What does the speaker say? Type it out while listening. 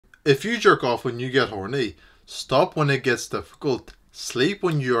If you jerk off when you get horny, stop when it gets difficult, sleep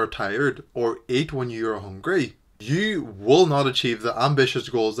when you are tired, or eat when you are hungry, you will not achieve the ambitious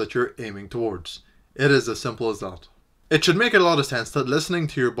goals that you're aiming towards. It is as simple as that. It should make a lot of sense that listening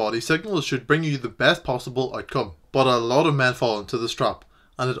to your body signals should bring you the best possible outcome, but a lot of men fall into this trap,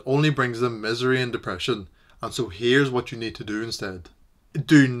 and it only brings them misery and depression, and so here's what you need to do instead.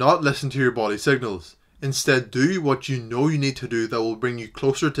 Do not listen to your body signals. Instead, do what you know you need to do that will bring you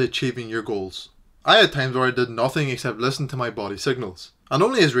closer to achieving your goals. I had times where I did nothing except listen to my body signals, and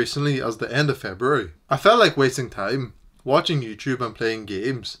only as recently as the end of February. I felt like wasting time, watching YouTube and playing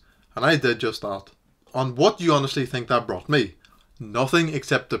games, and I did just that. And what do you honestly think that brought me? Nothing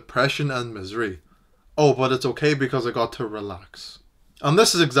except depression and misery. Oh, but it's okay because I got to relax. And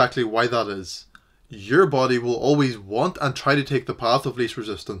this is exactly why that is. Your body will always want and try to take the path of least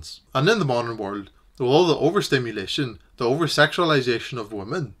resistance. And in the modern world, with all the overstimulation, the over-sexualization of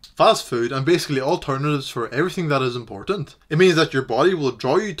women, fast food, and basically alternatives for everything that is important, it means that your body will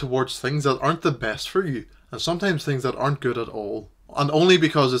draw you towards things that aren't the best for you, and sometimes things that aren't good at all. And only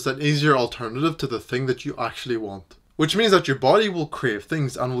because it's an easier alternative to the thing that you actually want. Which means that your body will crave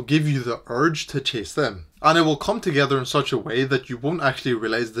things and will give you the urge to chase them. And it will come together in such a way that you won't actually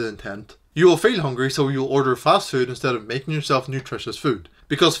realize the intent. You will feel hungry, so you'll order fast food instead of making yourself nutritious food.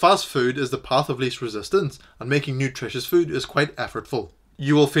 Because fast food is the path of least resistance, and making nutritious food is quite effortful.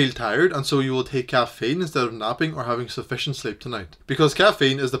 You will feel tired, and so you will take caffeine instead of napping or having sufficient sleep tonight. Because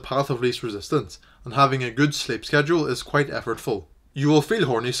caffeine is the path of least resistance, and having a good sleep schedule is quite effortful. You will feel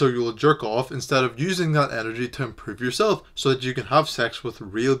horny, so you will jerk off instead of using that energy to improve yourself so that you can have sex with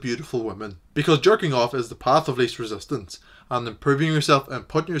real beautiful women. Because jerking off is the path of least resistance, and improving yourself and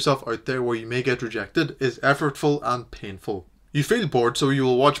putting yourself out there where you may get rejected is effortful and painful. You feel bored, so you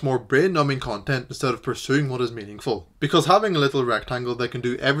will watch more brain-numbing content instead of pursuing what is meaningful. Because having a little rectangle that can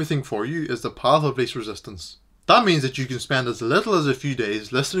do everything for you is the path of least resistance. That means that you can spend as little as a few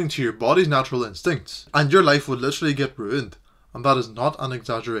days listening to your body's natural instincts, and your life would literally get ruined. And that is not an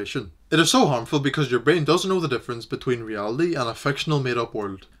exaggeration. It is so harmful because your brain doesn't know the difference between reality and a fictional made-up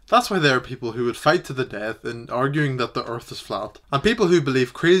world. That's why there are people who would fight to the death in arguing that the earth is flat, and people who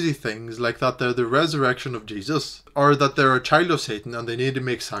believe crazy things like that they're the resurrection of Jesus, or that they're a child of Satan and they need to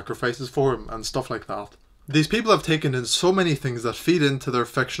make sacrifices for him, and stuff like that. These people have taken in so many things that feed into their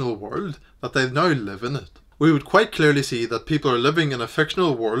fictional world that they now live in it. We would quite clearly see that people are living in a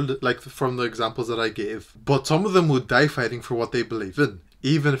fictional world, like from the examples that I gave, but some of them would die fighting for what they believe in,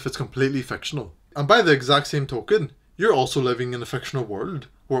 even if it's completely fictional. And by the exact same token, you're also living in a fictional world,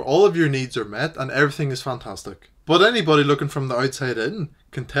 where all of your needs are met and everything is fantastic. But anybody looking from the outside in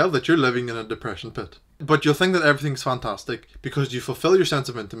can tell that you're living in a depression pit. But you'll think that everything's fantastic because you fulfill your sense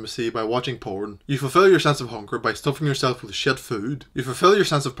of intimacy by watching porn, you fulfill your sense of hunger by stuffing yourself with shit food, you fulfill your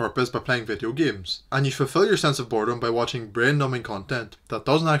sense of purpose by playing video games, and you fulfill your sense of boredom by watching brain-numbing content that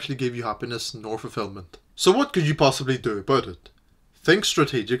doesn't actually give you happiness nor fulfillment. So what could you possibly do about it? Think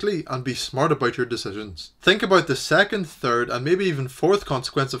strategically and be smart about your decisions. Think about the second, third, and maybe even fourth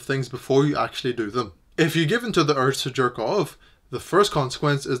consequence of things before you actually do them. If you give in to the urge to jerk off, the first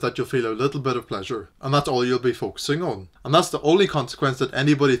consequence is that you'll feel a little bit of pleasure, and that's all you'll be focusing on. And that's the only consequence that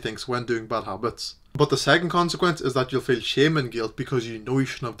anybody thinks when doing bad habits. But the second consequence is that you'll feel shame and guilt because you know you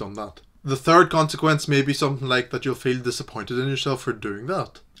shouldn't have done that. The third consequence may be something like that you'll feel disappointed in yourself for doing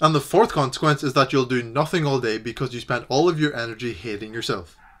that. And the fourth consequence is that you'll do nothing all day because you spent all of your energy hating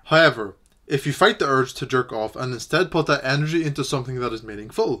yourself. However, if you fight the urge to jerk off and instead put that energy into something that is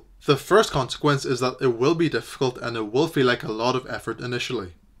meaningful, the first consequence is that it will be difficult and it will feel like a lot of effort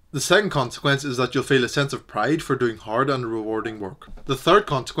initially. The second consequence is that you'll feel a sense of pride for doing hard and rewarding work. The third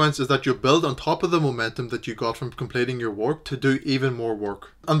consequence is that you'll build on top of the momentum that you got from completing your work to do even more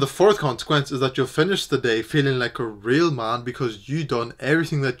work. And the fourth consequence is that you'll finish the day feeling like a real man because you've done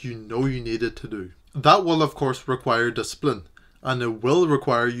everything that you know you needed to do. That will of course require discipline, and it will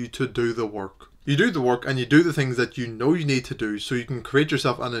require you to do the work. You do the work and you do the things that you know you need to do so you can create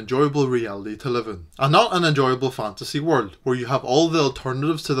yourself an enjoyable reality to live in. And not an enjoyable fantasy world where you have all the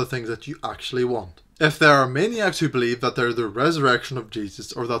alternatives to the things that you actually want. If there are maniacs who believe that they're the resurrection of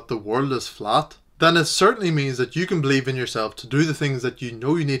Jesus or that the world is flat, then it certainly means that you can believe in yourself to do the things that you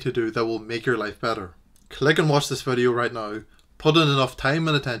know you need to do that will make your life better. Click and watch this video right now. Put in enough time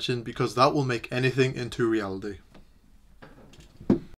and attention because that will make anything into reality.